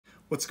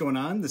What's going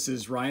on? This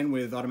is Ryan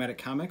with Automatic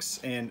Comics,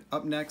 and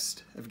up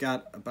next I've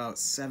got about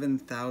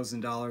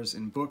 $7,000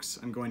 in books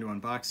I'm going to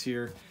unbox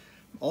here.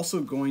 I'm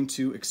also going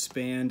to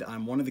expand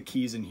on one of the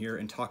keys in here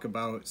and talk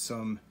about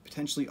some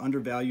potentially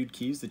undervalued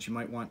keys that you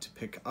might want to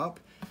pick up.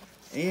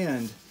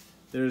 And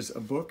there's a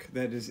book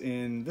that is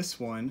in this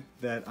one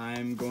that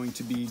I'm going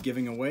to be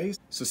giving away,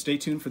 so stay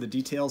tuned for the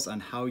details on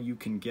how you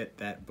can get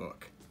that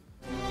book.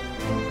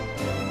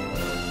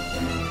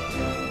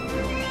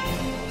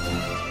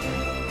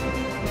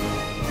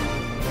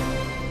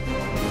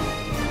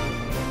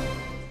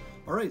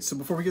 Alright, so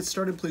before we get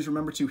started, please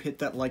remember to hit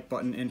that like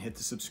button and hit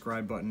the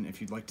subscribe button if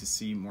you'd like to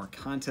see more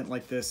content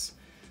like this.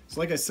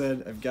 So like I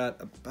said, I've got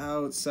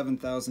about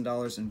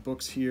 $7,000 in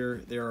books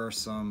here. There are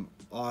some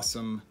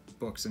awesome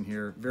books in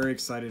here. Very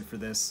excited for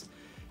this.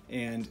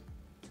 And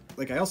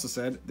like I also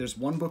said, there's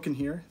one book in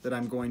here that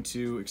I'm going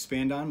to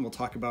expand on. We'll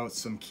talk about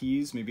some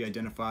keys, maybe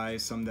identify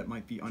some that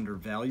might be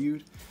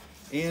undervalued.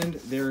 And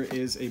there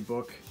is a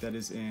book that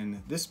is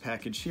in this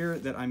package here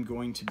that I'm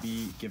going to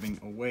be giving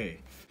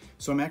away.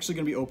 So I'm actually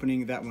going to be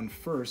opening that one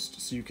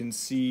first so you can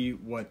see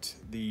what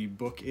the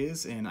book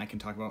is and I can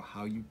talk about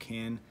how you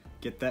can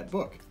get that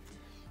book.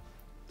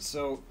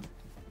 So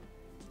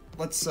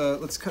let's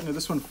cut into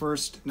this one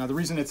first. Now the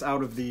reason it's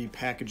out of the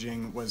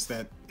packaging was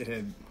that it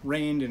had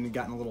rained and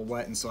gotten a little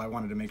wet, and so I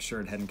wanted to make sure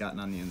it hadn't gotten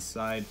on the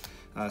inside.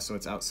 So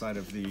it's outside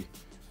of the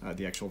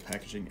actual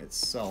packaging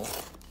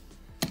itself.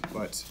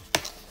 But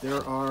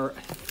there are,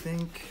 I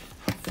think,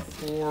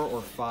 4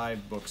 or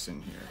 5 books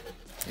in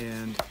here.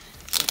 And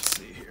let's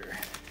see here.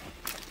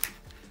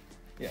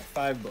 Yeah,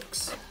 5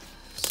 books.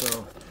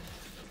 So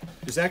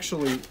there's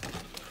actually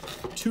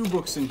 2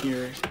 books in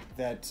here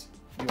that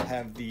you'll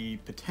have the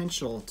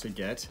potential to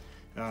get.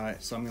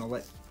 So I'm going to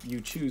let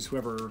you choose,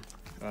 whoever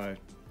I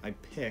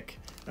pick,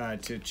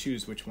 to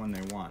choose which one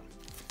they want.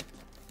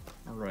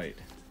 All right.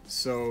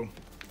 So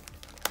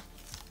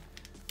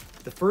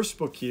the first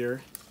book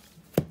here,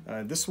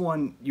 this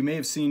one, you may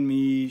have seen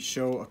me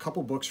show a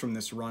couple books from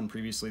this run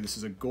previously. This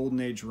is a Golden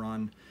Age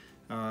run.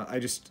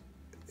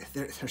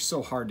 They're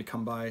so hard to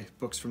come by,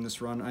 books from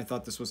this run. I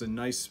thought this was a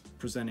nice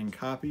presenting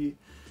copy.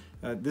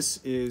 This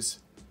is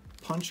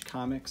Punch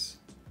Comics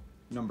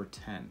number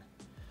 10.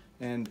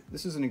 And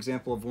this is an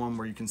example of one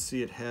where you can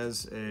see it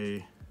has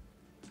a,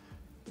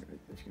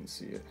 if you can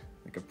see it,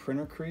 like a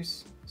printer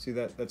crease. See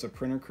that? That's a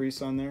printer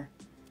crease on there,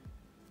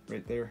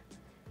 right there.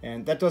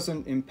 And that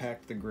doesn't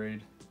impact the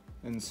grade.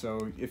 And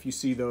so if you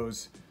see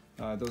those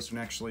can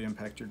actually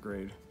impact your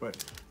grade.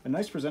 But a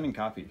nice presenting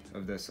copy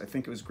of this. I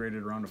think it was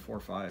graded around a 4 or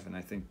 5, and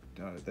I think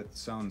that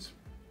sounds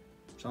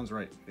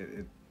right.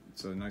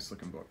 It's a nice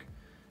looking book.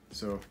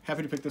 So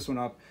happy to pick this one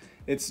up.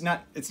 It's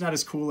not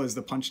as cool as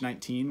the Punch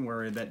 19,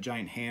 where that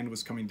giant hand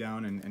was coming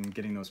down and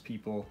getting those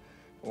people,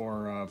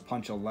 or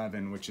Punch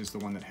 11, which is the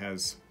one that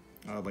has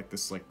like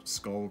this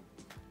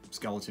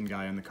skeleton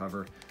guy on the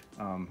cover.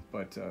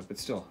 But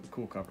still a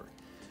cool cover.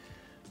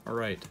 All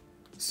right.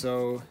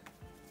 So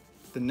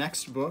the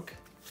next book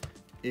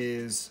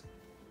is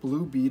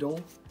Blue Beetle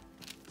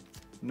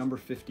number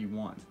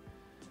 51.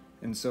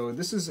 And so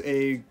this is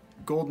a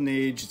Golden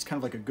Age, it's kind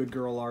of like a good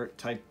girl art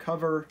type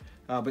cover,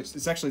 but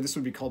it's actually, this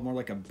would be called more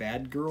like a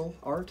bad girl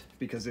art,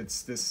 because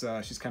it's this,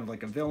 she's kind of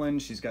like a villain,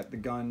 she's got the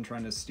gun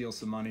trying to steal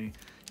some money,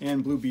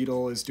 and Blue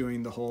Beetle is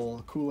doing the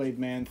whole Kool-Aid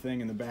Man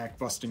thing in the back,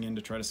 busting in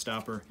to try to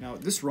stop her. Now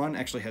this run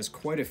actually has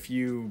quite a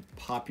few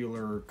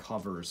popular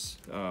covers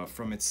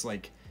from its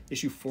like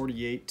issue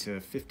 48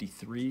 to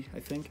 53, I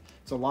think.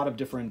 It's a lot of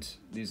different,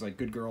 these like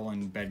good girl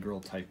and bad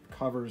girl type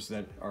covers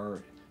that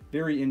are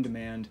very in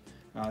demand.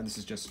 This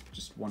is just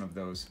one of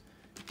those.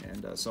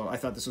 And so I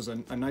thought this was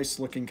a nice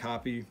looking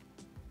copy.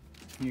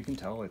 You can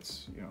tell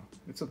it's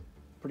a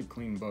pretty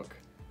clean book.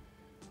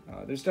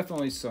 There's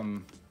definitely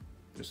some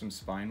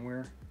spine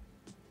wear,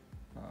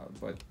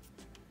 but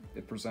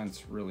it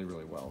presents really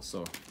well.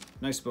 So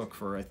nice book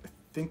for, I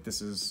think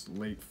this is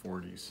late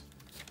 40s.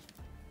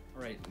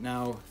 All right,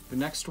 now the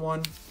next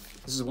one,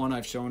 this is one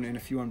I've shown in a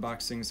few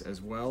unboxings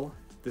as well.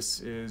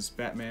 This is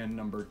Batman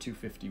number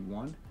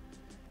 251,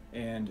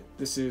 and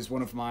this is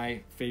one of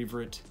my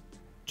favorite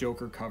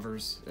Joker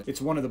covers. It's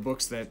one of the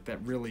books that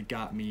really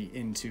got me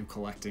into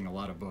collecting a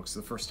lot of books.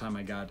 The first time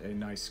I got a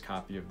nice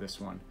copy of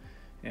this one.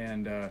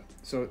 And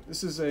so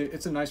this is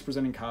it's a nice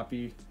presenting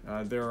copy.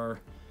 There's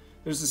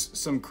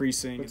some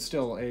creasing, but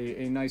still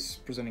a nice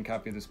presenting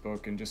copy of this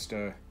book, and just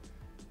a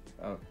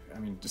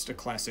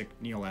classic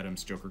Neil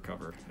Adams Joker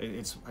cover.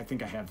 I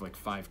think I have like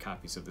 5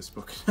 copies of this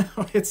book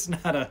now. It's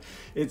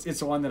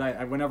one that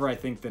I whenever I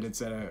think that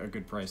it's at a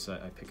good price,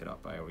 I pick it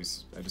up. I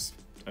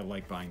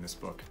like buying this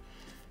book.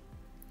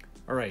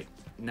 All right,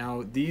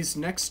 now these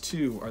next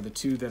 2 are the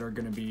 2 that are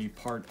going to be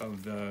part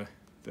of the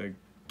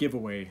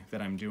giveaway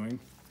that I'm doing.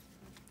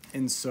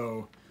 And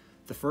so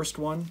the first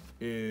one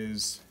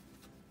is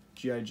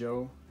G.I.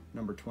 Joe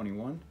number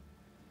 21.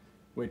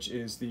 Which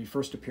is the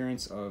first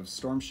appearance of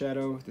Storm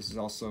Shadow. This is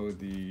also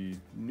the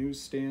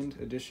newsstand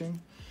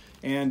edition.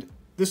 And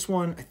this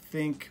one, I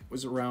think,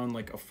 was around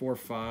like a 4 or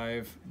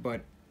 5,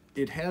 but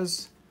it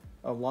has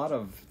a lot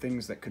of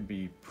things that could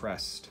be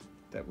pressed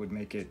that would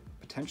make it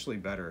potentially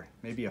better.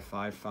 Maybe a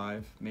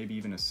 5.5, maybe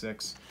even a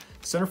 6.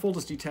 Centerfold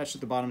is detached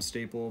at the bottom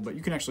staple, but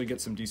you can actually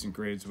get some decent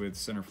grades with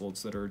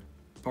centerfolds that are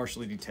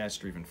partially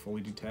detached or even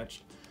fully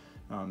detached.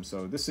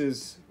 So this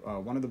is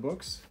one of the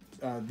books.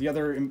 The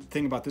other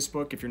thing about this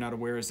book, if you're not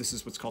aware, is this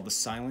is what's called the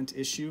silent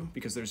issue,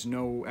 because there's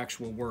no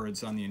actual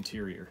words on the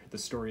interior. The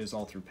story is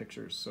all through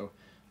pictures. So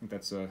I think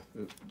that's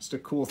just a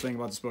cool thing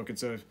about this book.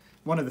 It's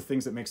one of the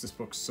things that makes this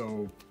book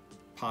so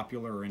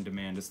popular or in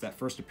demand. It's that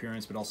first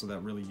appearance, but also that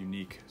really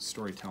unique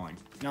storytelling.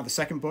 Now, the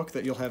second book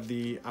that you'll have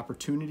the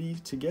opportunity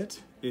to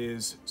get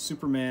is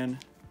Superman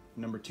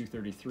number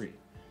 233.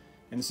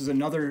 And this is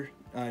another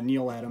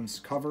Neal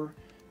Adams cover.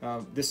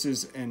 This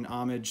is an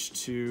homage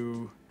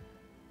to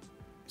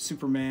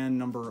Superman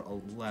number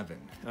 11.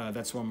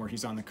 That's one where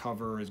he's on the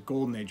cover, his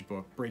Golden Age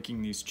book,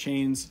 breaking these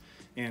chains.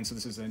 And so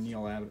this is a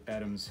Neal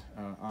Adams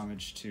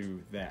homage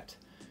to that.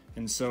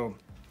 And so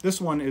this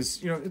one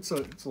is, it's a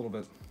little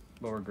bit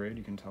lower grade.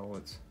 You can tell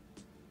it's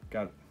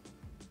got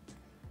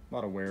a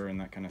lot of wear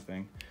and that kind of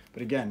thing.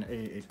 But again,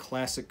 a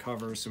classic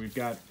cover. So we've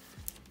got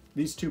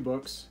these two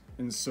books.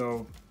 And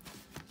so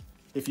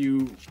if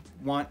you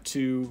want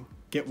to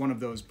get one of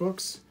those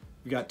books,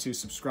 you've got to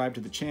subscribe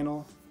to the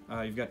channel.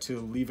 You've got to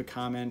leave a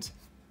comment,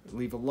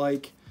 leave a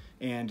like,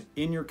 and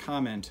in your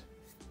comment,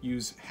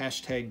 use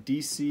hashtag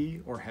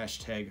DC or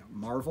hashtag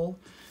Marvel.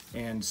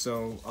 And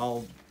so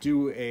I'll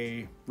do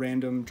a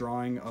random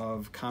drawing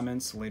of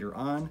comments later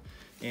on,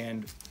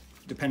 and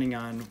depending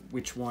on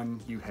which one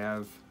you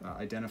have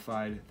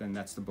identified, then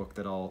that's the book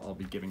that I'll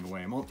be giving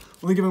away. I'm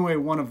only giving away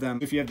one of them.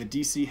 If you have the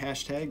DC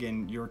hashtag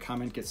and your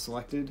comment gets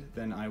selected,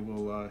 then I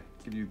will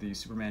give you the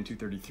Superman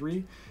 233.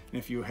 And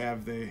if you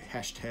have the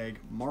hashtag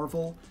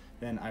Marvel,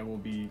 then I will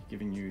be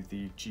giving you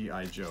the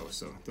G.I. Joe.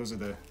 So those are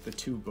the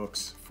two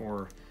books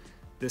for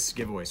this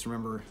giveaway. So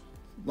remember,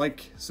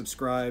 like,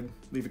 subscribe,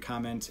 leave a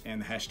comment,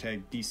 and the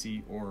hashtag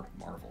DC or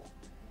Marvel.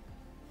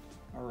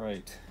 All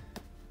right.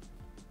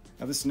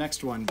 Now this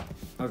next one,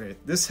 okay,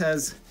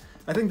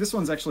 I think this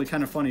one's actually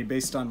kind of funny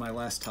based on my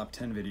last top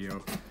 10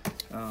 video.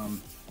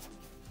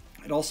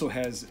 It also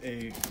has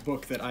a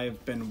book that I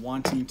have been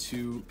wanting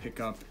to pick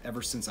up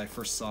ever since I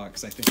first saw it,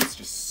 because I think it's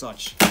just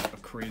such a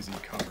crazy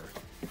cover.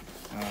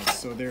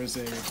 So there's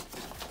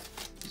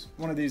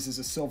one of these is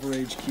a Silver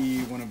Age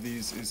key, one of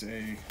these is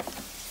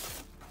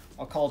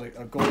I'll call it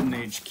a Golden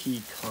Age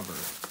key cover.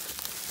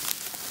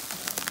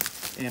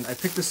 And I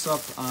picked this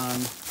up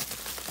on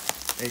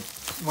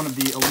one of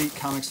the Elite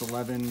Comics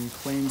 11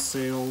 claim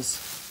sales.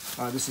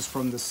 This is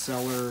from the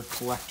seller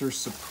Collector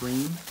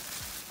Supreme.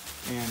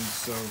 And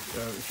so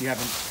if you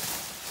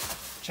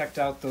haven't checked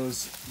out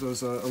those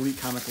Elite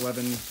Comic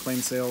 11 claim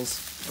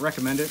sales, I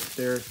recommend it.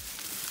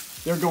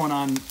 They're going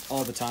on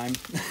all the time,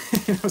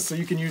 so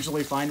you can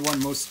usually find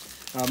one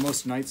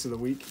most nights of the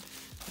week.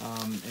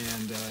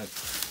 And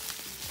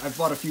I've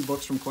bought a few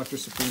books from Collector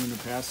Supreme in the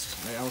past.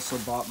 I also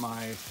bought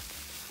my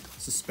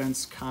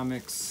Suspense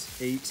Comics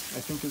 8, I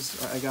think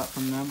I got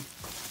from them.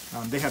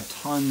 They have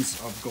tons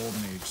of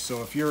Golden Age,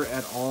 so if you're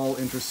at all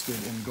interested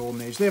in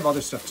Golden Age, they have other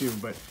stuff too,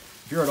 but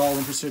if you're at all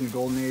interested in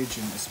Golden Age,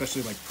 and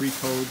especially like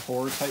pre-code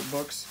horror type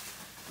books,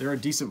 they're a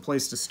decent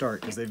place to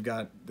start, because they've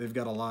got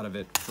a lot of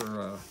it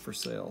for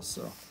sale.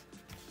 So,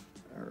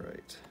 all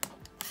right,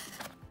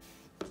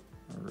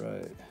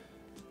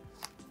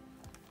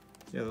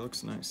 yeah, that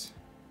looks nice.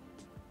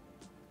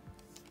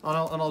 And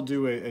I'll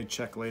do a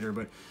check later.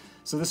 But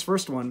so this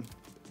first one,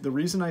 the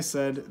reason I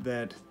said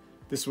that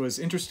this was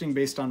interesting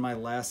based on my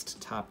last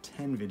top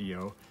 10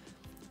 video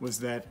was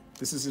that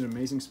this is an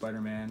Amazing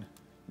Spider-Man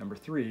number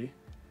 3,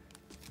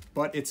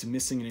 but it's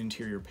missing an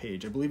interior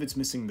page. I believe it's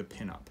missing the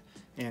pinup.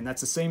 And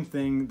that's the same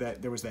thing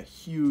that there was that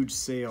huge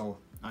sale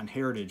on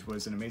Heritage,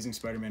 was an Amazing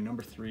Spider-Man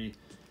number 3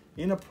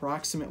 in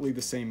approximately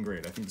the same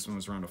grade. I think this one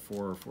was around a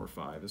 4 or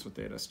 4.5 is what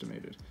they had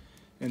estimated.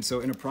 And so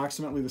in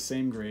approximately the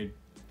same grade,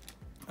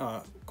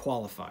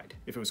 qualified,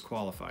 if it was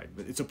qualified.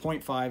 But it's a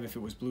 0.5 if it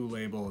was blue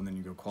label, and then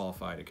you go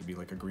qualified, it could be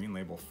like a green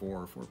label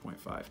 4 or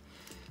 4.5.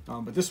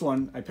 But this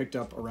one I picked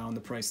up around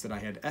the price that I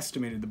had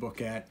estimated the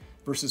book at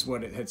versus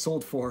what it had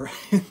sold for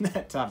in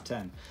that top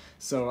 10.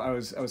 So I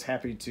was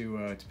happy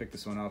to pick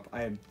this one up.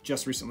 I had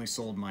just recently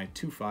sold my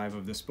 2.5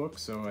 of this book,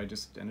 so I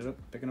just ended up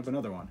picking up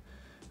another one.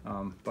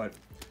 But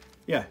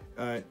yeah,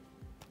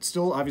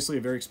 still obviously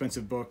a very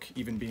expensive book,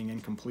 even being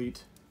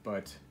incomplete,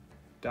 but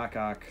Doc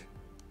Ock,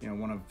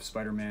 one of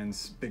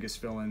Spider-Man's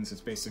biggest villains.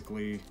 It's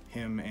basically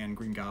him and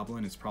Green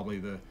Goblin. It's probably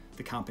the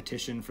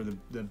competition for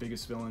the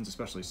biggest villains,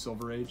 especially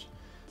Silver Age.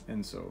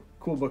 And so,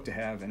 cool book to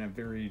have, and a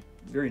very,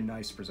 very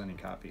nice presenting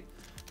copy.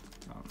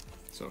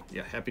 So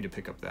yeah, happy to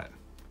pick up that.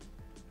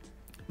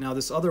 Now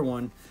this other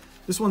one,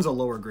 this one's a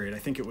lower grade. I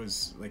think it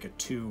was like a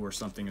 2 or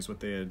something is what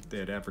they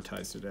had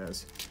advertised it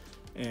as.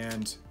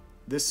 And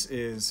this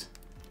is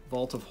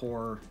Vault of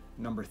Horror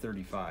number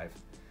 35.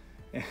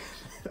 And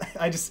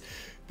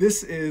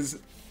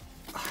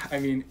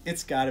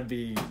it's gotta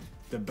be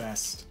the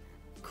best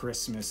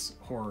Christmas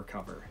horror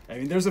cover. I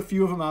mean, there's a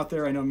few of them out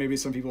there. I know maybe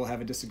some people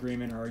have a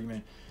disagreement or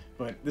argument,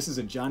 but this is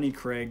a Johnny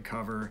Craig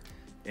cover,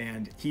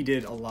 and he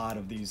did a lot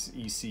of these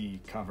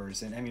EC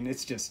covers, and I mean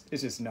it's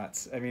just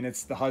nuts. I mean,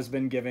 it's the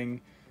husband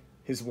giving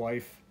his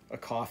wife a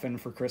coffin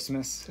for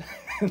Christmas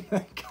and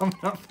then coming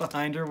up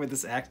behind her with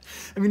this act.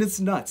 I mean, it's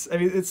nuts. I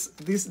mean, it's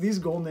these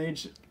golden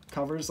age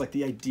covers, like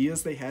the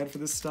ideas they had for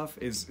this stuff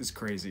is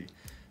crazy.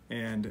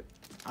 And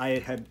I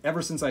had,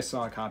 ever since I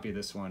saw a copy of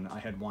this one, I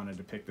had wanted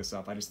to pick this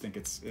up. I just think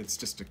it's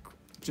just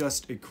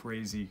a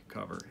crazy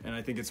cover, and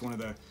I think it's one of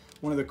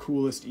the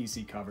coolest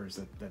EC covers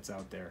that's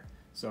out there.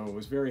 So I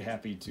was very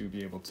happy to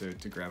be able to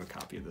grab a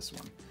copy of this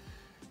one.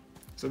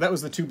 So that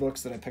was the 2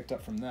 books that I picked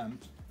up from them.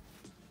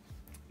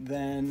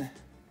 Then,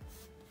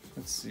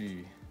 let's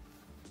see.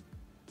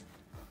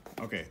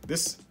 Okay,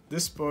 this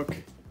book,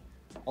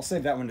 I'll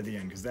save that one to the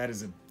end because that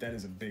is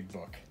a big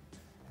book.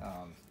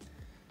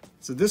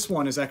 So this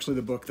one is actually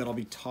the book that I'll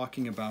be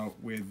talking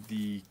about with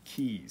the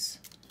keys.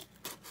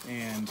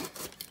 And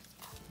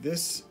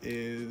this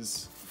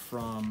is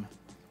from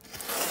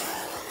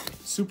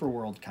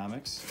Superworld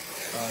Comics.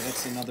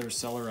 That's another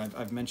seller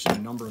I've mentioned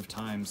a number of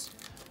times,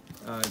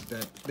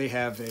 that they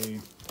have a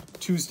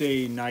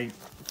Tuesday night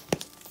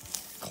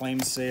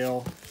claim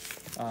sale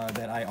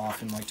that I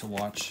often like to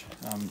watch.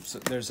 So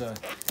there's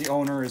the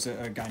owner is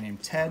a guy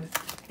named Ted,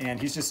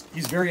 and he's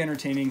very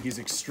entertaining. He's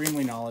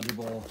extremely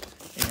knowledgeable,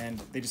 and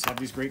they just have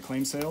these great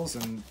claim sales,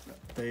 and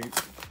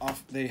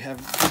they have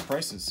good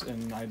prices,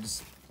 and I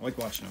just like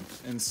watching them.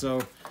 And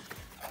so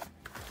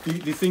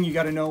the thing you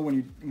got to know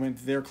when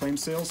their claim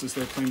sales is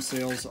their claim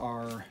sales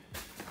are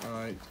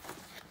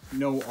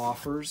no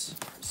offers,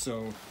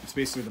 so it's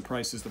basically the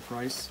price is the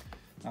price,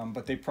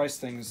 but they price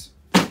things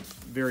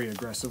very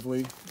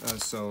aggressively,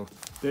 so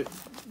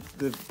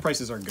the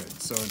prices are good,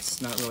 so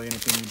it's not really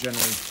anything you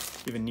generally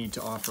even need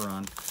to offer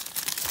on.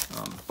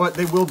 But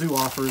they will do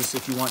offers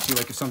if you want to,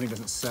 like if something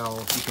doesn't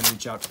sell, you can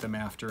reach out to them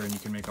after and you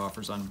can make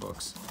offers on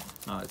books.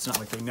 It's not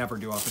like they never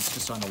do offers,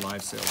 just on the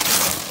live sales.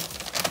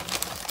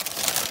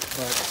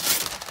 But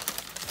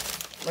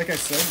like I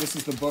said, this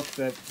is the book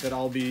that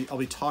I'll be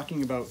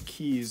talking about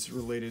keys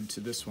related to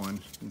this one.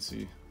 You can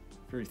see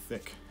very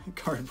thick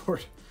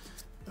cardboard.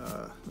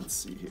 Let's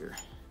see here.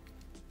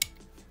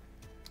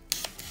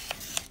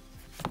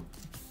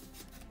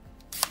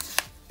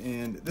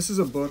 And this is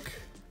a book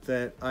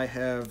that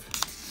I've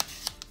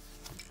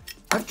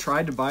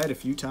tried to buy it a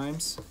few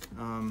times,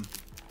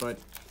 but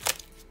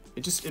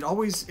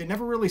it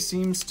never really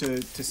seems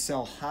to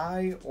sell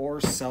high or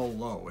sell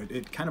low.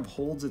 It kind of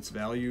holds its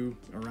value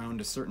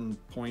around a certain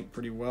point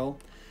pretty well,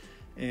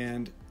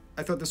 and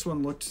I thought this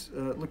one looked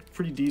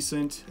pretty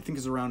decent. I think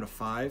it's around a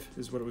 5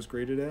 is what it was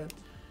graded at,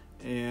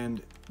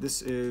 and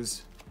this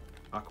is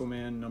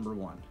Aquaman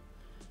 #1.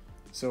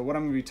 So what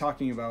I'm going to be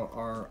talking about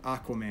are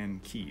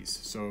Aquaman keys.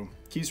 So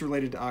keys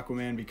related to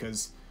Aquaman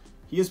because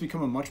he has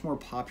become a much more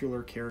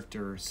popular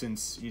character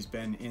since he's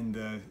been in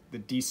the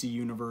DC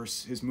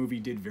universe. His movie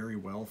did very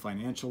well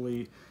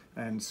financially,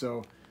 and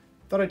so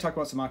I thought I'd talk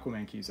about some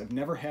Aquaman keys. I've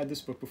never had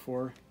this book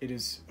before. It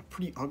is a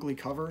pretty ugly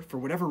cover. For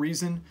whatever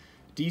reason,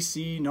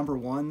 DC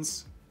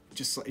 #1s,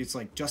 it's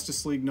like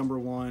Justice League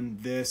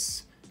 #1,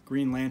 this,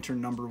 Green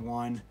Lantern #1.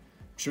 I'm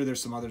sure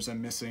there's some others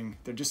I'm missing.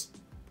 They're just,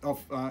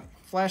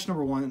 Flash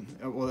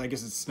 #1, well, I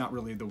guess it's not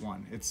really the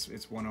one.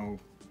 It's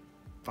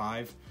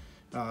 105,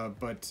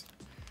 but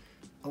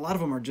a lot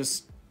of them are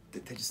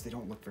they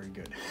don't look very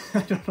good.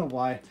 I don't know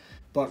why,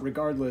 but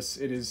regardless,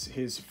 it is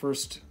his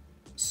first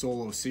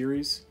solo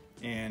series,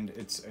 and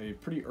it's a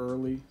pretty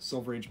early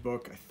Silver Age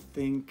book. I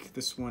think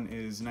this one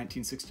is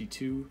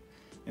 1962,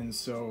 and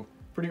so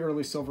pretty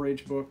early Silver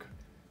Age book,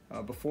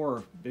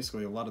 before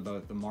basically a lot of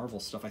the Marvel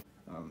stuff.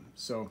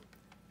 So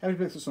happy to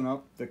pick this one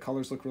up. The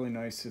colors look really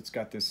nice. It's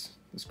got this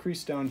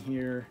crease down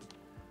here.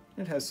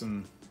 It has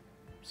some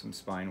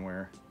spine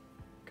wear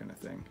kind of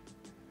thing,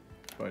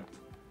 but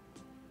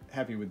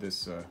happy with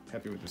this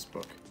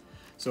book.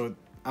 So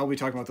I'll be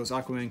talking about those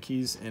Aquaman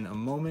keys in a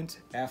moment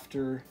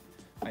after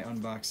I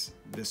unbox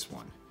this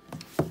one.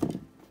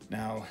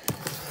 Now,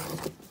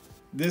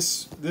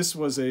 this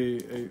was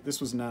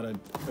not a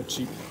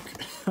cheap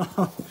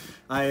book.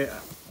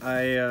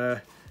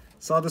 I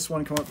saw this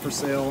one come up for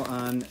sale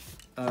on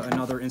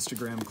another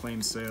Instagram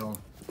claim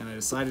sale, and I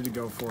decided to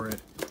go for it.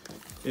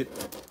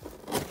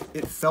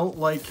 It felt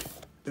like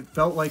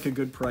a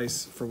good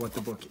price for what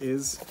the book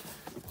is,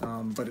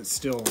 but it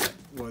still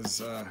was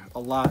a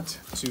lot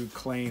to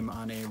claim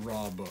on a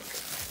raw book.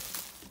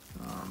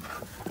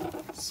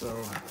 So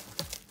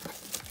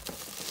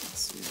let's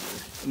see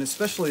here. And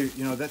especially,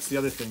 that's the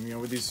other thing,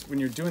 with when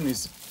you're doing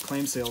these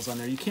claim sales on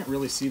there, you can't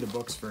really see the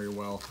books very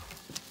well,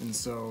 and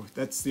so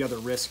that's the other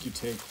risk you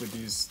take with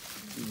these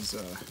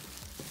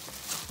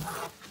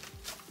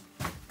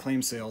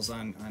claim sales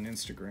on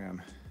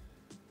Instagram.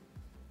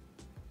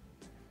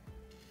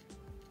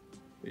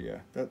 But yeah,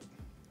 it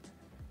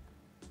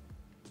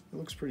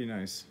looks pretty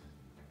nice.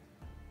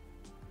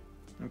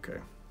 Okay,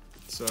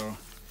 so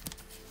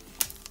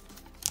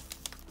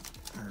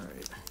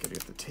alright, gotta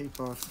get the tape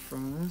off the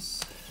front of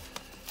this.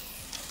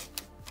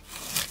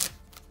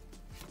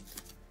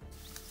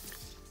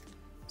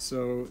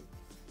 So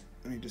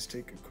let me just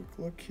take a quick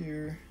look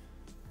here.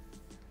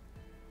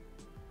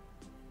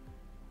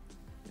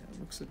 Yeah, it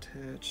looks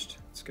attached.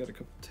 It's got a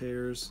couple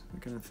tears,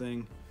 that kind of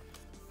thing.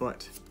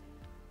 But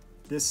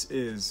this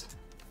is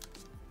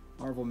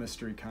Marvel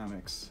Mystery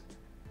Comics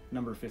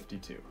number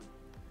 52.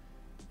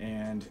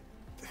 And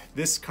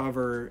this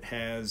cover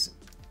has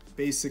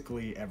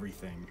basically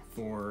everything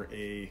for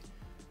a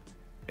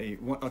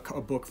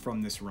book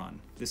from this run.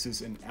 This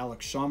is an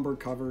Alex Schomburg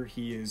cover.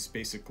 He is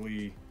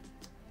basically,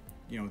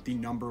 you know, the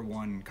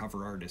 #1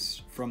 cover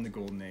artist from the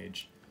Golden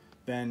Age.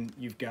 Then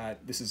you've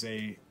got, this is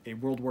a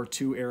World War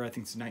II era, I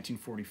think it's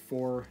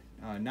 1944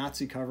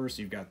 Nazi cover.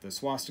 So you've got the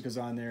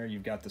swastikas on there,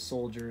 you've got the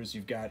soldiers,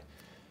 you've got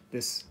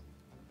this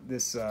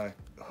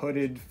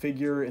hooded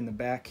figure in the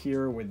back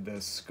here with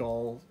the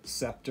skull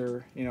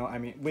scepter, you know, I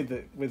mean, with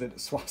a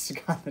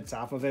swastika on the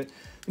top of it.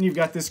 And you've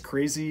got this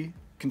crazy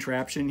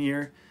contraption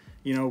here,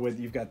 you know,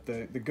 you've got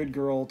the good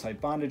girl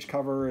type bondage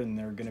cover, and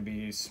they're going to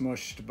be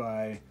smushed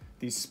by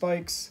these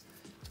spikes,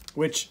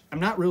 which I'm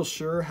not real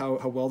sure how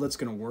well that's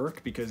going to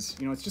work, because,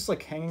 you know, it's just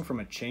like hanging from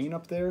a chain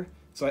up there.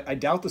 So I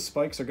doubt the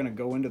spikes are going to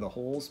go into the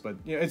holes, but,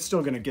 you know, it's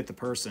still going to get the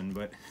person,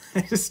 but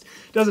it just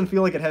doesn't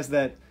feel like it has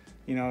that,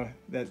 you know,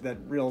 that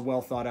real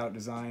well thought out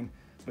design.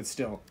 But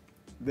still,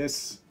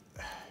 this,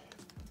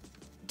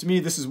 to me,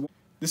 this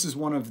is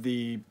one of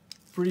the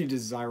pretty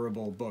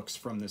desirable books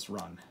from this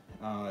run.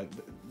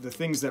 The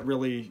things that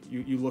really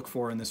you look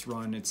for in this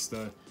run, it's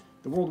the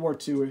World War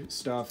II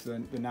stuff,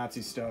 the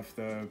Nazi stuff,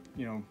 the,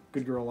 you know,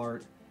 good girl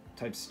art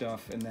type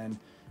stuff, and then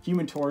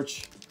Human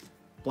Torch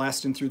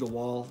blasting through the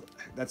wall.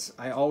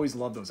 I always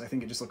love those. I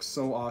think it just looks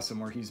so awesome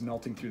where he's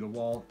melting through the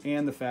wall,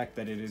 and the fact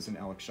that it is an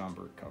Alex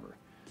Schomburg cover.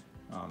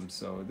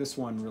 So this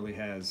one really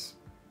has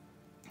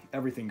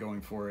everything going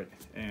for it,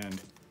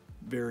 and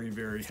very,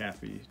 very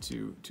happy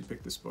to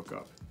pick this book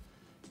up.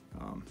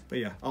 But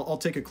yeah, I'll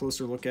take a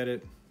closer look at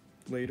it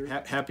later.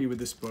 Happy with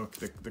this book.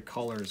 The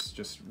colors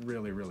just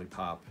really, really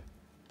pop.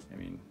 I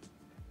mean,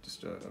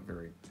 just a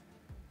very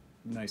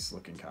nice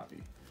looking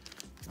copy.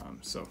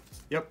 So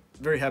yep,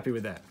 very happy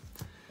with that.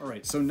 All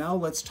right, so now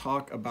let's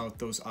talk about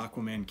those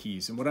Aquaman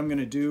keys. And what I'm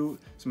gonna do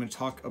is I'm gonna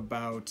talk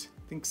about,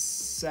 I think,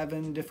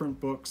 7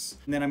 different books.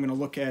 And then I'm gonna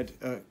look at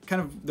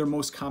kind of their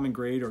most common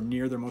grade, or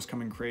near their most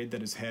common grade,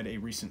 that has had a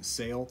recent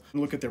sale.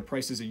 And look at their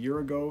prices a year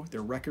ago,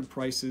 their record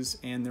prices,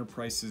 and their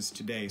prices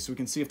today. So we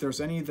can see if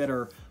there's any that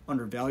are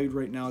undervalued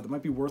right now that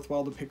might be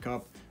worthwhile to pick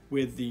up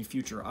with the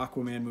future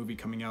Aquaman movie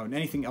coming out, and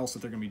anything else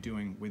that they're gonna be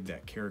doing with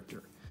that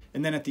character.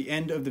 And then at the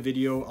end of the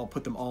video, I'll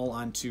put them all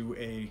onto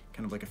a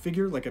kind of like a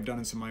figure, like I've done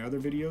in some of my other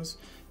videos.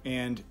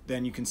 And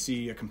then you can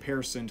see a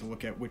comparison to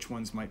look at which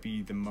ones might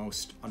be the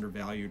most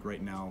undervalued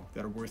right now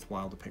that are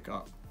worthwhile to pick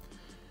up.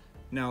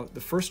 Now,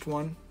 the first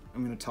one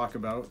I'm going to talk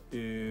about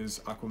is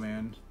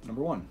Aquaman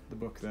 #1, the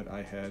book that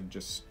I had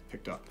just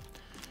picked up.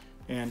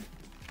 And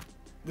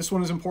this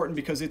one is important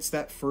because it's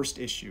that first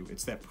issue.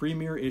 It's that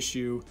premiere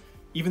issue.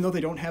 Even though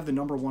they don't have the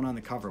 #1 on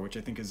the cover, which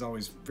I think is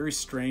always very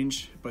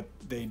strange, but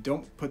they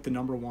don't put the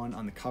 #1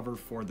 on the cover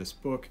for this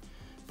book.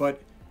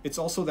 But it's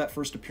also that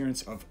first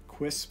appearance of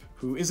Quisp,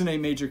 who isn't a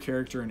major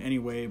character in any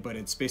way, but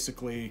it's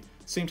basically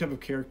the same type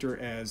of character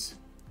as,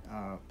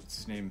 what's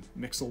his name,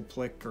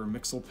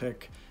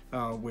 Mixelpick,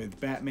 with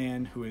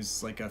Batman, who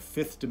is like a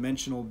 5th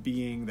dimensional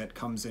being that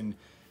comes in,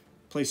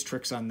 plays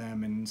tricks on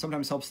them, and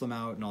sometimes helps them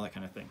out and all that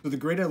kind of thing. So the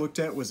grade I looked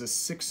at was a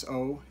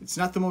 6.0. It's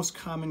not the most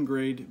common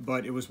grade,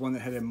 but it was one that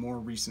had a more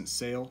recent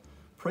sale.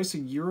 Price a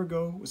year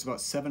ago was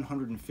about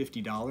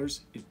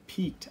 $750. It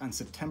peaked on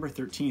September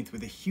 13th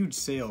with a huge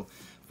sale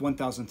of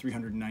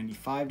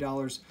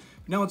 $1,395.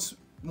 Now it's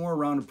more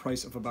around a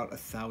price of about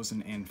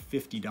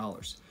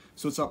 $1,050.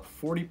 So it's up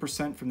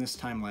 40% from this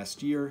time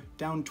last year,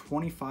 down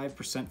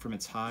 25% from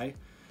its high.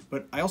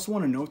 But I also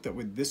want to note that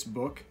with this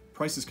book,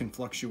 prices can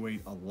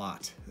fluctuate a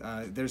lot.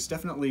 There's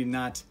definitely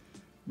not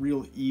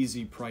real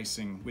easy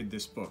pricing with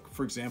this book.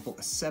 For example,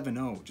 a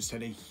 7.0 just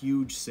had a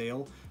huge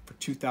sale for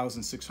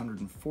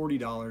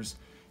 $2,640,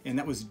 and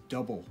that was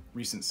double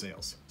recent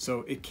sales.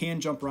 So it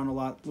can jump around a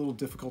lot, a little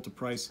difficult to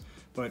price,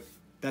 but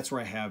that's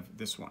where I have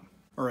this one.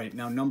 All right,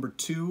 now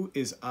 #2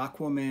 is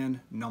Aquaman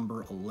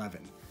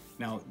 #11.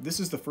 Now, this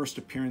is the first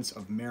appearance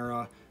of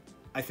Mera.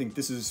 I think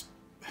this is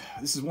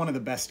one of the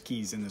best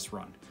keys in this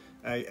run.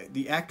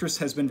 The actress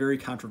has been very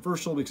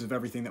controversial because of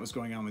everything that was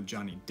going on with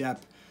Johnny Depp,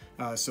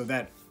 so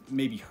that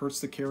maybe hurts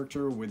the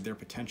character with their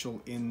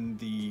potential in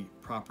the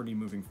property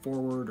moving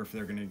forward, or if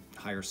they're going to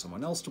hire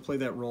someone else to play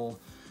that role.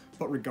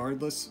 But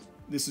regardless,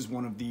 this is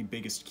one of the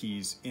biggest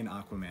keys in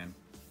Aquaman.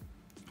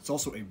 It's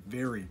also a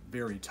very,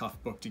 very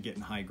tough book to get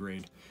in high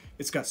grade.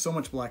 It's got so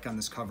much black on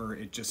this cover,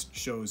 it just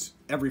shows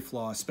every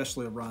flaw,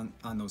 especially around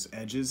on those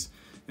edges,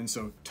 and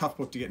so tough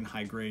book to get in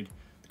high grade.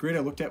 The grade I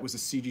looked at was a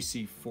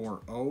CGC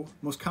 4.0.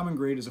 Most common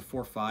grade is a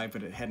 4.5,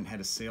 but it hadn't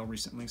had a sale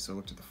recently, so I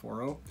looked at the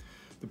 4.0.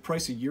 The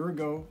price a year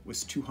ago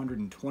was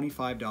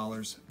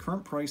 $225.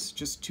 Current price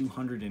just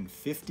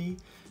 $250. And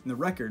the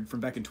record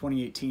from back in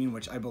 2018,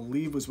 which I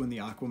believe was when the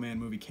Aquaman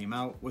movie came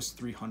out, was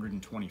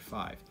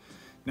 $325.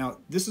 Now,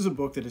 this is a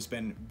book that has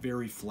been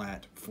very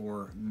flat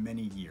for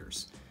many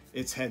years.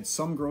 It's had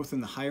some growth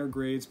in the higher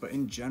grades, but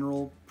in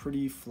general,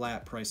 pretty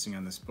flat pricing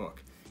on this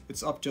book.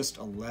 It's up just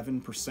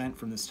 11%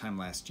 from this time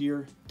last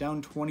year,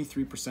 down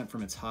 23%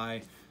 from its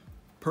high.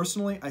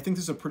 Personally, I think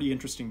this is a pretty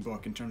interesting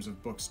book in terms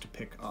of books to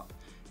pick up.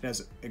 It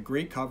has a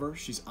great cover.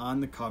 She's on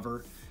the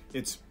cover.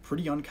 It's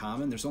pretty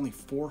uncommon. There's only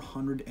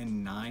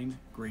 409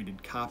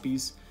 graded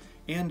copies,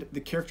 and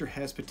the character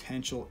has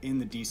potential in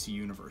the DC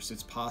universe.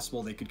 It's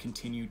possible they could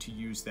continue to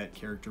use that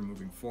character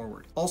moving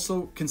forward.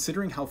 Also,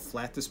 considering how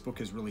flat this book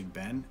has really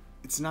been,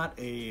 it's not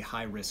a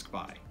high-risk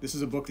buy. This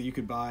is a book that you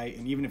could buy,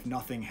 and even if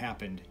nothing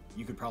happened,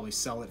 you could probably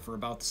sell it for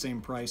about the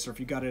same price, or if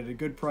you got it at a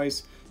good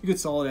price, you could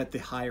sell it at the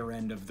higher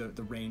end of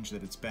the range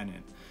that it's been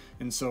in.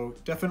 And so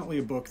definitely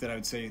a book that I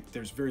would say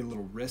there's very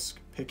little risk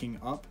picking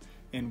up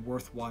and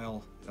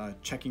worthwhile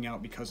checking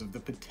out because of the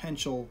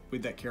potential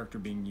with that character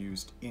being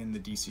used in the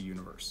DC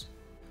universe.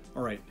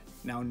 All right,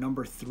 now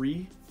number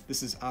 3,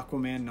 this is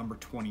Aquaman number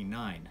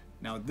 29.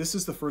 Now this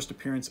is the first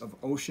appearance of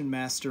Ocean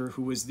Master,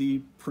 who was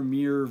the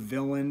premier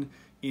villain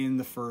in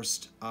the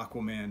first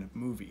Aquaman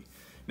movie.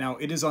 Now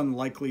it is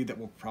unlikely that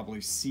we'll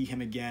probably see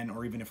him again,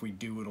 or even if we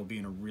do, it'll be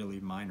in a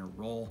really minor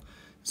role.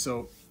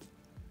 So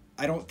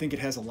I don't think it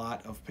has a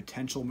lot of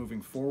potential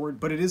moving forward,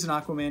 but it is an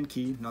Aquaman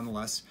key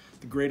nonetheless.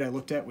 The grade I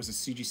looked at was a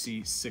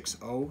CGC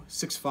 6.0.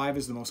 6.5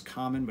 is the most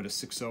common, but a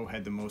 6.0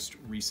 had the most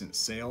recent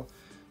sale.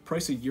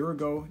 Price a year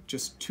ago,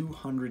 just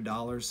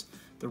 $200.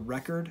 The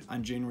record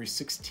on January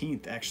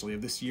 16th, actually,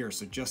 of this year,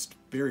 so just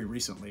very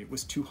recently,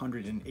 was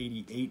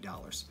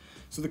 $288.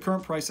 So the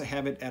current price, I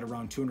have it at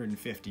around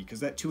 $250, because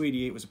that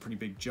 $288 was a pretty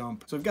big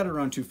jump. So I've got it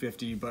around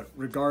 $250, but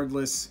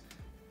regardless,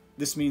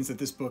 this means that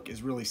this book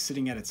is really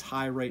sitting at its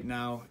high right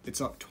now.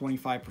 It's up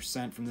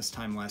 25% from this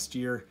time last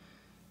year.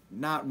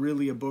 Not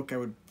really a book I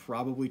would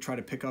probably try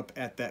to pick up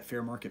at that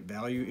fair market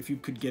value. If you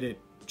could get it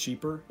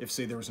cheaper, if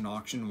say there was an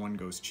auction, one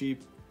goes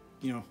cheap,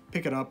 you know,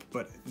 pick it up,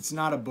 but it's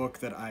not a book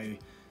that I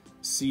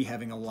see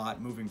having a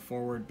lot moving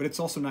forward, but it's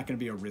also not going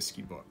to be a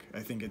risky book. I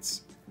think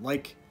it's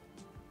like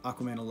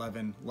Aquaman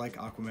 11, like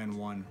Aquaman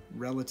 1,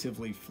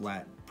 relatively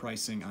flat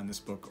pricing on this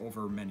book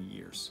over many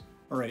years.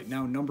 All right,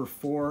 now number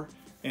 4,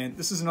 and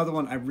this is another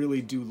one I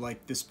really do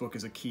like this book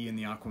as a key in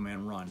the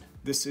Aquaman run.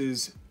 This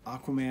is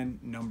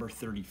Aquaman number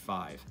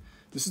 35.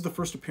 This is the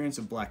first appearance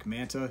of Black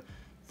Manta.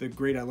 The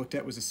grade I looked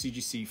at was a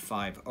CGC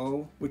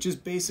 5.0, which is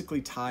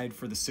basically tied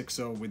for the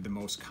 6.0 with the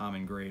most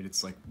common grade.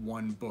 It's like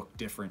one book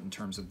different in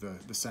terms of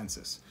the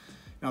census.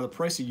 Now the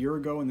price a year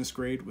ago in this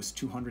grade was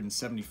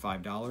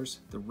 $275.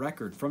 The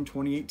record from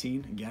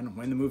 2018, again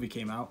when the movie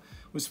came out,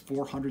 was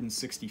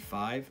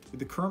 $465, with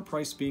the current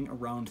price being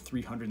around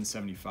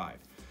 $375.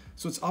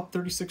 So it's up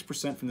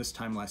 36% from this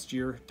time last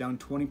year, down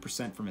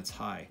 20% from its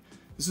high.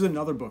 This is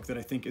another book that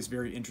I think is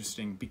very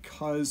interesting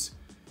because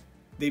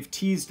they've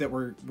teased that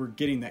we're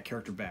getting that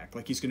character back,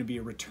 like he's going to be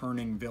a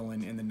returning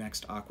villain in the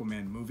next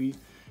Aquaman movie.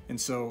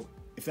 And so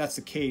if that's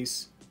the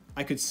case,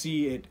 I could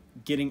see it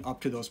getting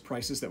up to those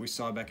prices that we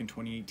saw back in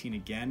 2018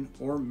 again,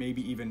 or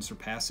maybe even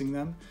surpassing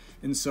them.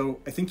 And so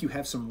I think you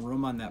have some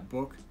room on that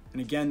book.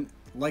 And again,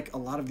 like a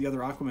lot of the other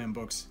Aquaman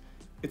books,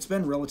 it's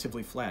been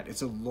relatively flat.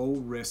 It's a low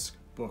risk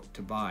book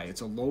to buy.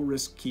 It's a low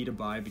risk key to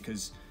buy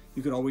because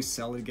you could always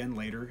sell it again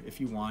later if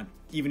you want.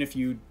 Even if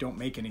you don't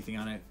make anything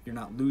on it, you're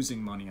not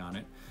losing money on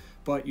it.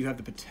 But you have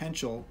the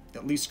potential,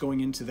 at least going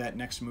into that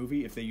next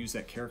movie, if they use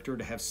that character,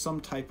 to have some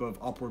type of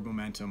upward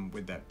momentum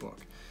with that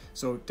book.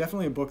 So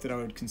definitely a book that I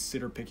would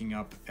consider picking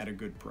up at a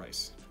good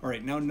price. All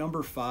right, now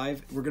number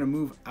 5, we're gonna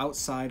move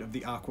outside of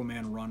the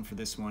Aquaman run for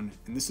this one,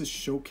 and this is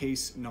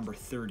Showcase number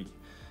 30.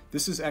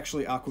 This is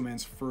actually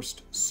Aquaman's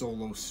first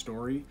solo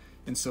story,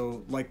 and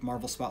so like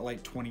Marvel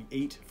Spotlight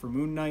 28 for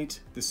Moon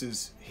Knight, this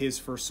is his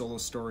first solo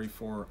story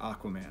for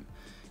Aquaman.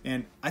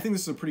 And I think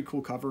this is a pretty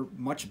cool cover,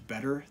 much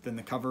better than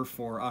the cover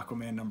for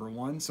Aquaman number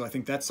 1, so I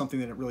think that's something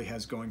that it really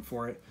has going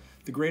for it.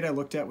 The grade I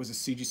looked at was a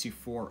CGC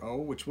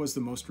 4.0, which was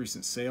the most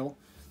recent sale.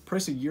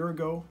 Price a year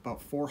ago,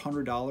 about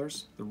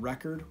 $400. The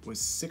record was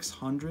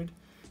 $600,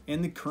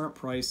 and the current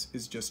price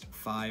is just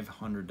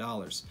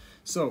 $500.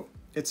 So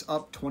it's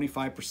up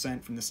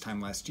 25% from this time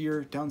last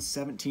year, down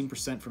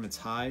 17% from its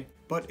high,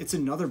 but it's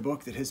another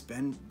book that has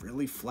been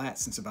really flat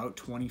since about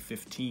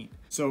 2015.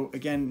 So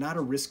again, not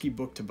a risky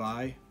book to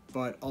buy,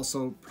 but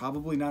also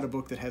probably not a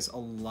book that has a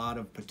lot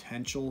of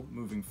potential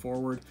moving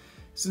forward,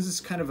 since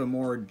it's kind of a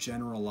more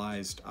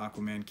generalized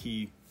Aquaman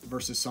key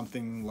versus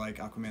something like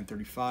Aquaman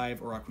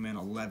 35 or Aquaman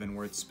 11,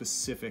 where it's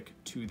specific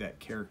to that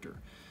character.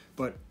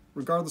 But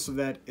regardless of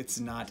that, it's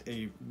not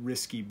a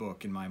risky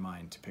book in my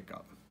mind to pick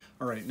up.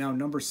 All right, now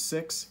number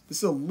 6, this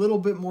is a little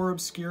bit more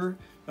obscure.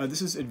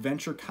 This is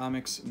Adventure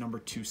Comics number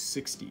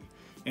 260.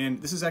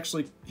 And this is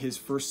actually his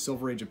first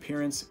Silver Age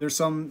appearance. There's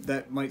some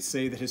that might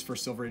say that his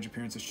first Silver Age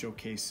appearance is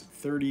Showcase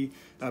 30,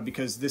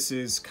 because this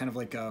is kind of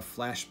like a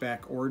flashback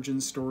origin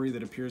story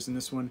that appears in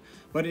this one,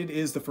 but it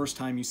is the first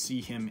time you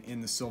see him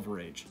in the Silver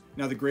Age.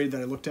 Now the grade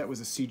that I looked at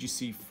was a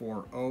CGC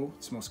 4.0,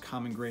 it's the most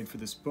common grade for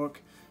this book.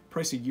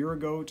 Price a year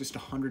ago, just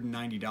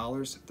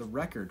 $190. The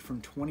record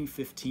from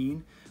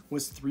 2015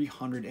 was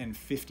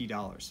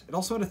 $350. It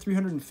also had a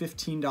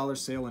 $315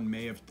 sale in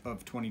May of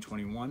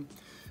 2021.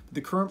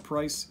 The current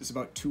price is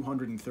about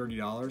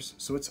 $230,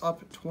 so it's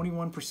up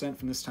 21%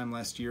 from this time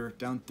last year,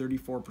 down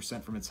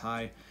 34% from its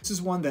high. This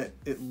is one that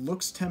it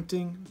looks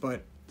tempting,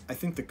 but I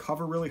think the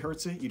cover really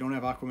hurts it. You don't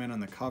have Aquaman on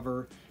the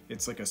cover.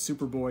 It's like a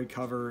Superboy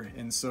cover,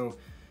 and so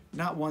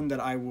not one that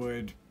I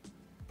would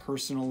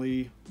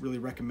personally really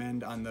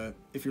recommend on the,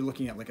 if you're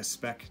looking at like a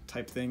Spec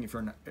type thing. If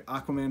you're an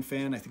Aquaman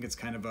fan, I think it's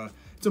kind of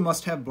it's a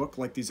must-have book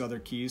like these other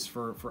keys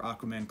for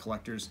Aquaman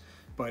collectors,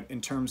 but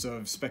in terms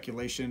of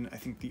speculation, I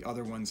think the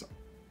other ones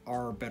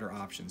are better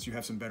options. You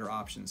have some better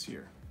options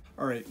here.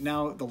 All right,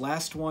 now the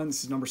last one,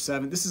 this is number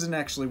 7. This isn't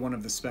actually one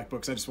of the Spec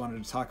books. I just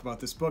wanted to talk about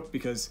this book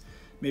because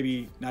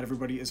maybe not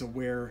everybody is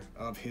aware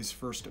of his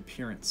first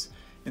appearance.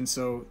 And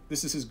so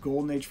this is his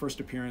Golden Age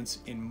first appearance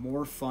in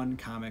More Fun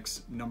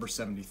Comics number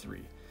 73.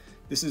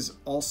 This is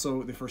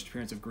also the first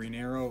appearance of Green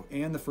Arrow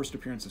and the first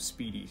appearance of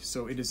Speedy.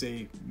 So it is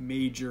a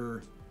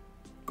major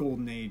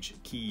Golden Age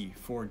key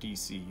for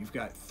DC. You've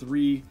got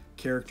 3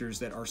 characters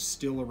that are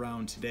still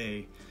around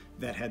today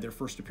that had their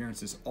first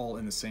appearances all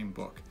in the same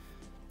book.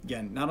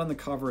 Again, not on the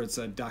cover, it's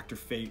a Dr.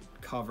 Fate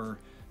cover,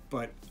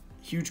 but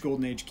huge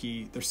Golden Age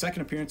key. Their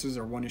second appearances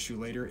are 1 issue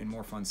later in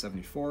More Fun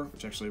 74,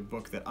 which is actually a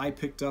book that I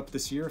picked up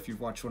this year if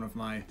you've watched one of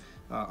my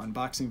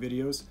unboxing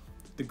videos.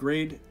 The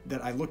grade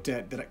that I looked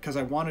at, because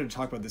I wanted to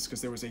talk about this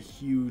because there was a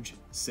huge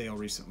sale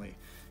recently.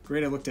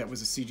 Grade I looked at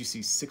was a CGC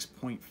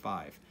 6.5.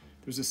 There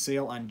was a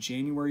sale on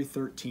January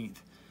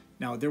 13th.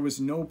 Now, there was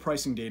no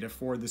pricing data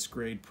for this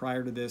grade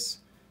prior to this.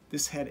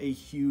 This had a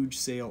huge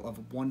sale of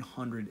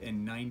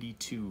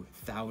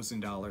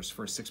 $192,000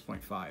 for a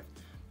 6.5.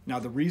 Now,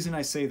 the reason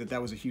I say that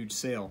that was a huge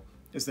sale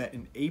is that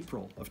in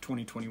April of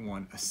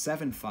 2021, a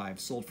 7.5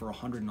 sold for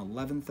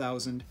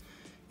 $111,000,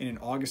 and in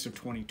August of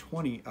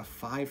 2020, a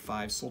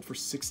 5.5 sold for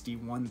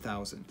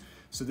 $61,000.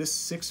 So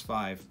this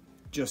 6.5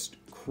 just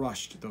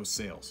crushed those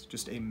sales.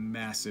 Just a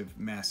massive,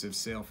 massive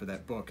sale for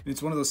that book. And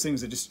it's one of those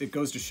things that just, it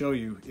goes to show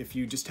you, if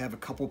you just have a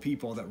couple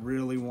people that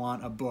really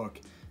want a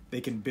book,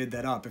 they can bid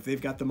that up. If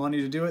they've got the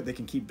money to do it, they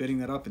can keep bidding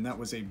that up, and that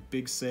was a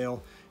big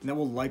sale, and that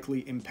will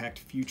likely impact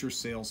future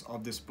sales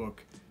of this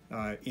book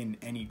in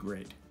any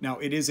grade. Now,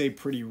 it is a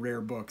pretty rare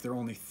book. There are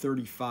only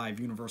 35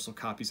 universal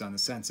copies on the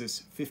census,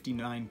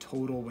 59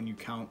 total when you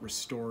count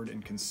restored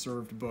and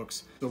conserved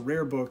books. The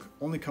rare book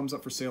only comes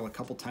up for sale a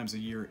couple times a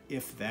year,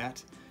 if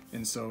that,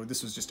 and so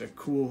this was just a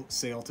cool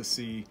sale to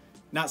see.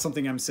 Not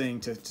something I'm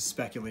saying to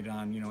speculate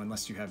on, you know,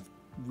 unless you have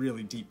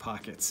really deep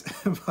pockets,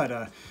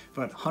 but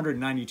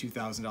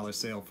 $192,000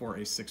 sale for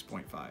a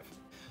 6.5.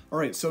 All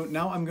right, so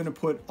now I'm going to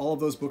put all of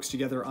those books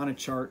together on a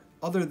chart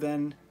other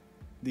than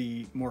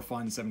the More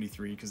Fun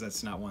 73, because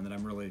that's not one that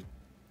I'm really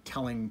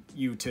telling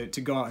you to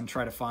go out and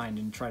try to find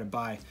and try to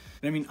buy.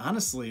 And I mean,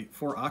 honestly,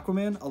 for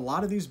Aquaman, a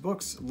lot of these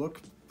books look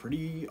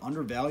pretty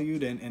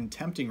undervalued and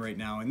tempting right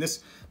now. And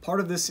this part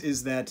of this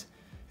is that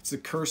it's the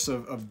curse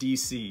of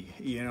DC.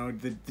 You know,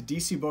 the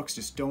DC books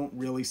just don't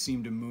really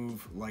seem to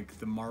move like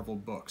the Marvel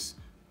books.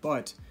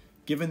 But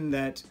given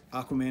that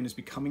Aquaman is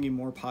becoming a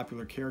more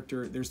popular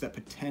character, there's that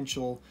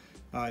potential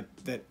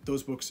that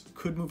those books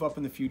could move up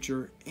in the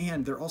future,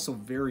 and they're also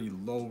very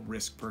low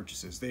risk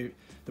purchases. The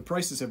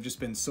prices have just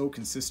been so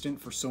consistent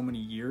for so many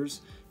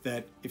years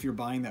that if you're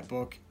buying that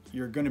book,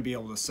 you're going to be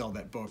able to sell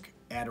that book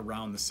at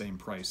around the same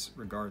price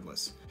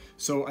regardless.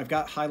 So I've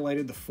got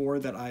highlighted the 4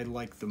 that I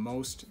like the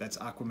most. That's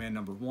Aquaman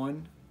number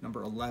 1,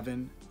 number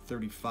 11,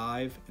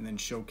 35, and then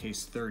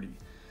Showcase 30.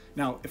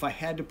 Now, if I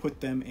had to put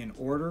them in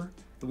order,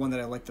 the one that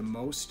I like the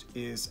most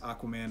is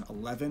Aquaman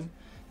 11.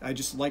 I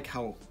just like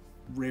how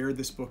rare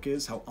this book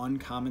is, how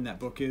uncommon that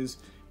book is,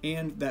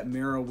 and that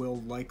Mera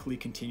will likely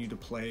continue to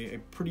play a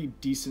pretty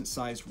decent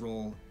sized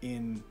role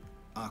in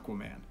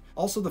Aquaman.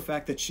 Also the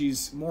fact that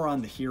she's more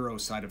on the hero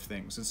side of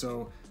things, and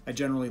so I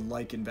generally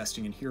like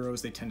investing in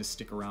heroes. They tend to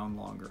stick around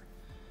longer.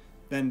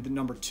 Then the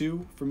number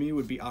 2 for me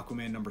would be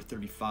Aquaman number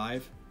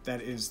 35.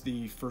 That is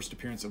the first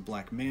appearance of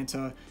Black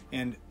Manta,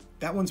 and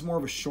that one's more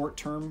of a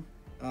short-term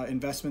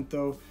investment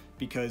though,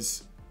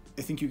 because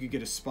I think you could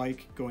get a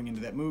spike going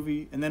into that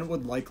movie, and then it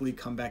would likely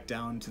come back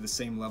down to the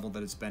same level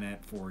that it's been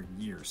at for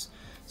years.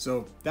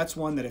 So that's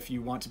one that if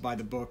you want to buy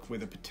the book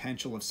with a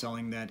potential of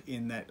selling that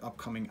in that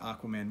upcoming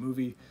Aquaman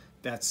movie,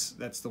 that's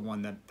the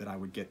one that I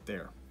would get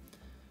there.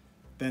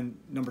 Then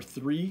number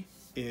 3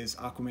 is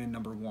Aquaman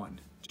number 1.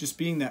 Just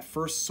being that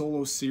first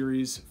solo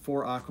series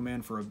for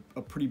Aquaman for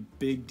a pretty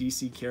big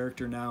DC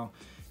character now,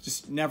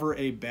 just never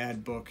a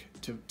bad book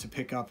to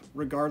pick up,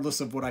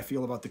 regardless of what I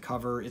feel about the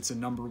cover. It's a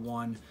number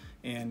 1,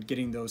 and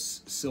getting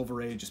those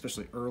Silver Age,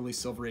 especially early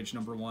Silver Age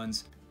number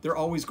 1s, they're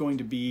always going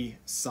to be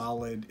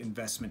solid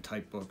investment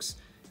type books.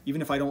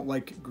 Even if I don't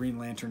like Green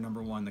Lantern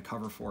number 1, the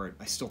cover for it,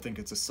 I still think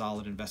it's a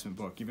solid investment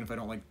book. Even if I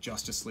don't like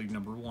Justice League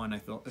number 1,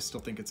 I still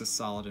think it's a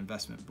solid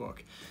investment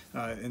book.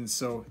 And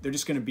so they're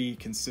just going to be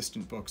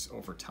consistent books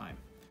over time.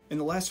 And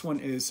the last one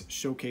is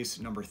Showcase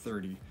number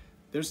 30.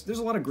 There's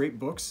a lot of great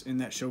books in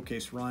that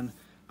Showcase run.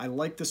 I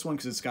like this one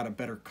because it's got a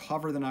better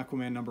cover than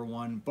Aquaman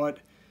 #1, but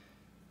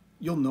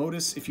you'll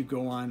notice if you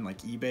go on like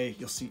eBay,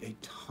 you'll see a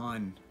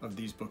ton of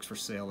these books for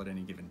sale at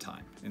any given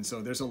time. And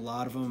so there's a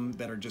lot of them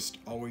that are just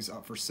always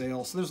up for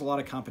sale. So there's a lot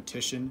of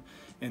competition.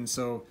 And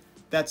so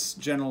that's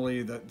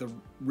generally the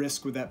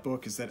risk with that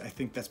book, is that I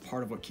think that's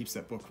part of what keeps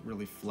that book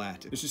really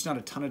flat. There's just not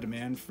a ton of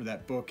demand for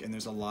that book, and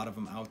there's a lot of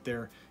them out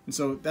there. And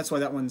so that's why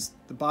that one's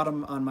the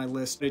bottom on my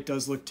list. It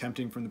does look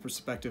tempting from the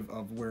perspective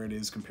of where it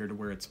is compared to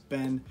where it's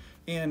been,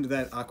 and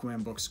that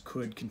Aquaman books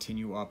could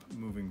continue up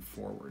moving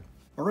forward.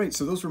 All right,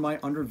 so those were my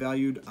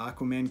undervalued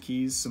Aquaman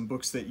keys, some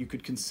books that you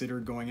could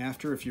consider going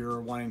after if you're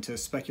wanting to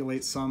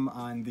speculate some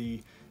on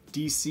the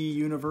DC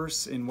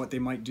universe and what they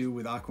might do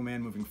with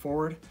Aquaman moving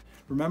forward.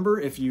 Remember,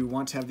 if you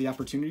want to have the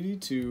opportunity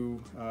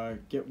to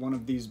get one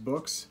of these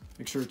books,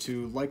 make sure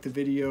to like the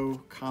video,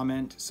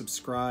 comment,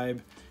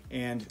 subscribe,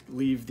 and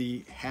leave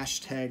the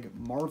hashtag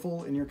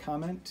Marvel in your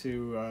comment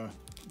to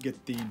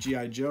get the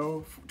G.I.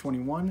 Joe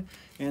 21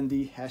 and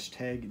the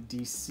hashtag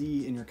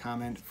DC in your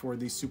comment for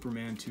the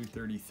Superman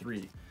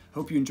 233.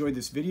 Hope you enjoyed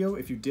this video.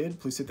 If you did,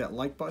 please hit that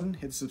like button,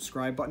 hit the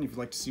subscribe button if you'd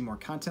like to see more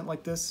content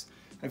like this.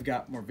 I've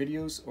got more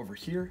videos over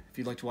here if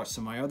you'd like to watch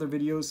some of my other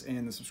videos,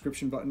 and the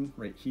subscription button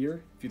right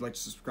here if you'd like to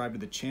subscribe to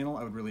the channel.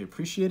 I would really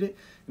appreciate it,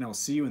 and I will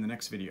see you in the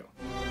next video.